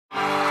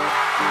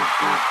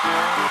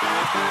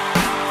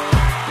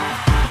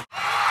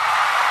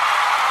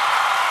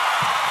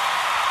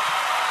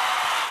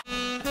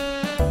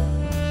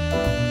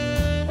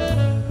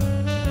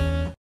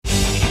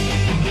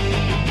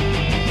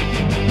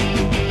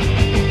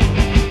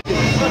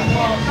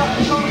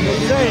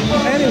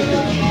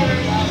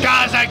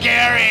Gaza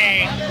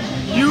Gary,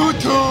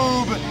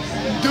 YouTube,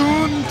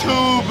 DANTE.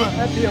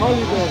 Happy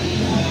holiday.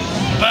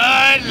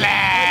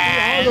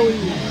 Birdland.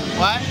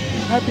 What?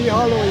 Happy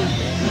Halloween.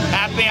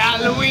 Happy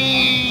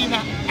Halloween.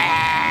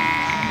 Hey.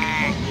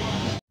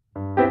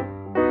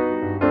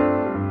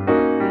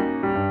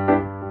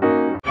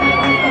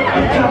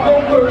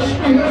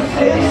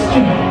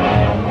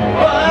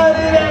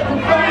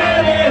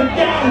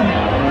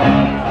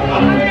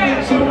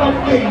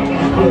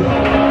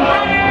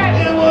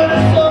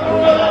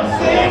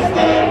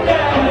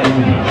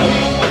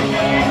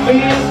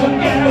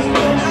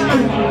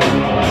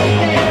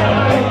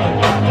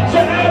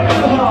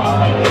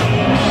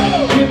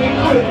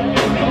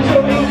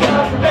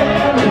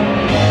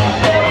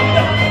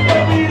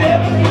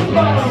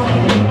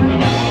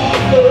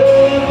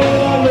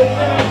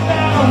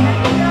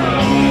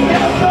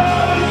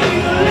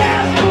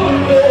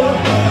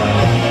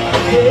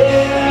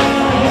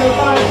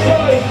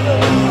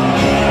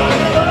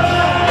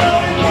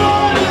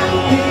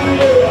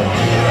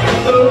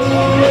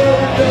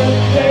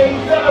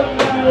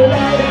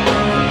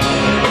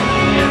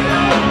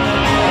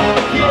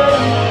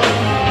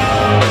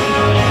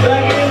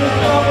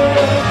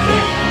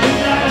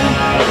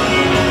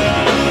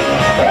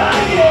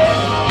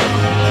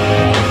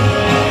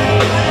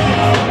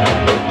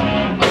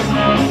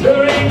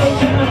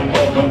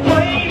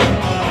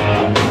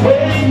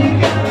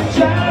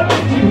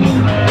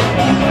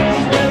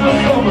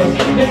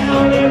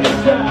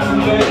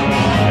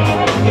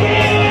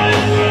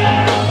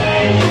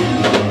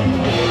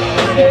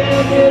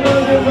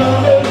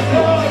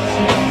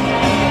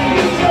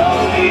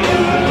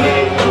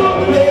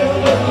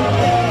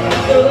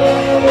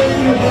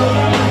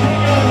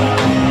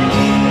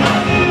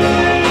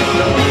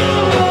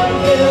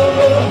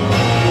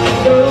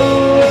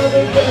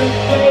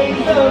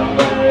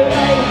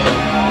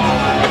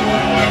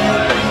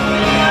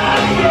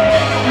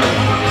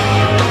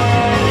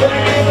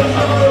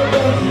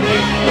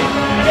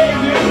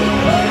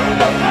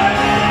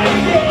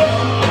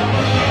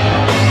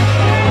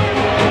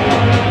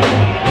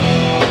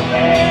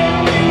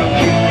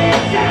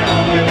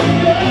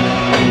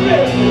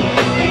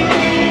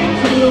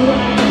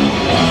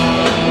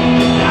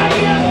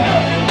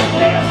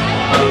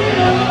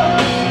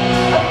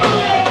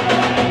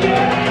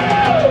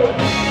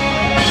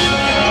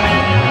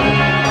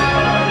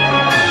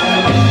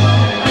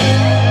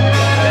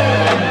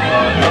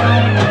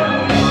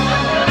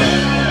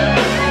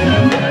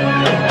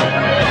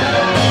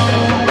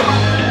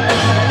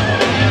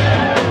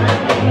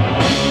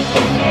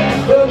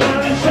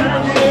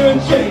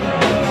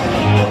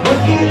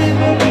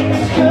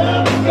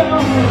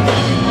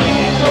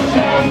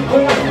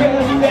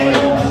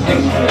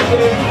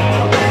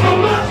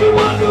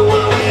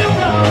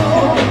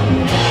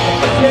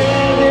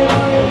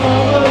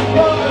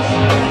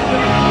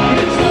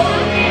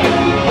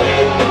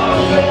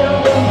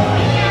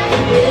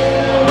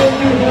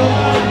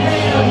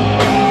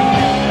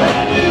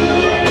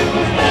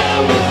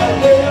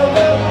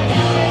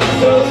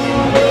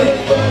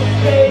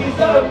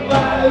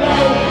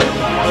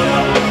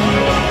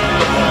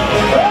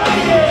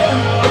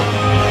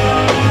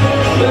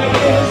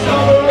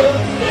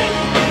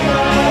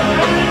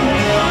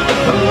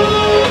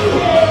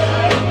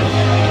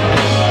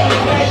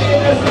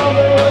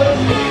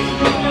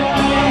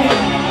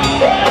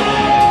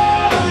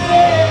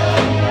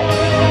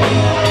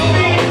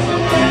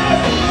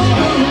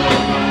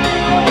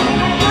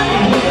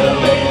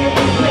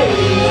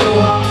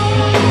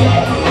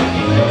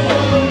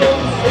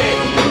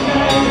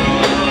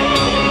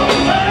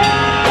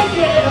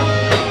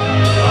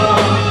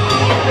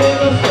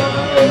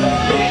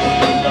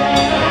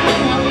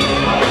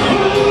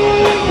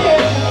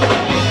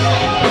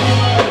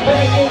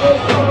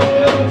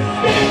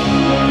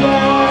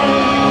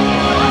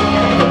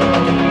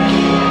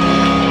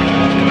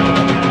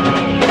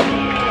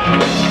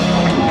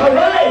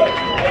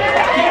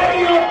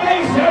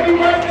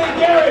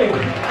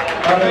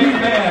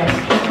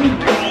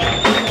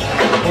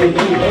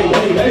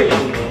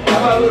 How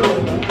about a little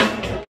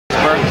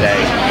birthday?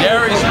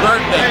 Gary's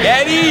birthday.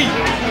 Eddie!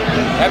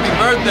 Happy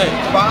birthday.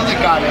 Finally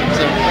got him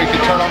so we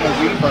could turn on the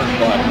rebirth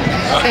button.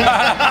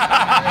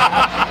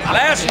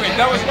 Last week.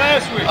 That was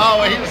last week.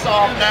 Oh, he's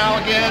off now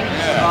again?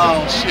 Yeah.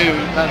 Oh, shoot.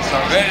 That's so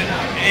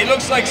sad. He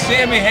looks like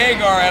Sammy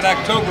Hagar at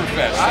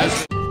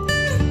Oktoberfest.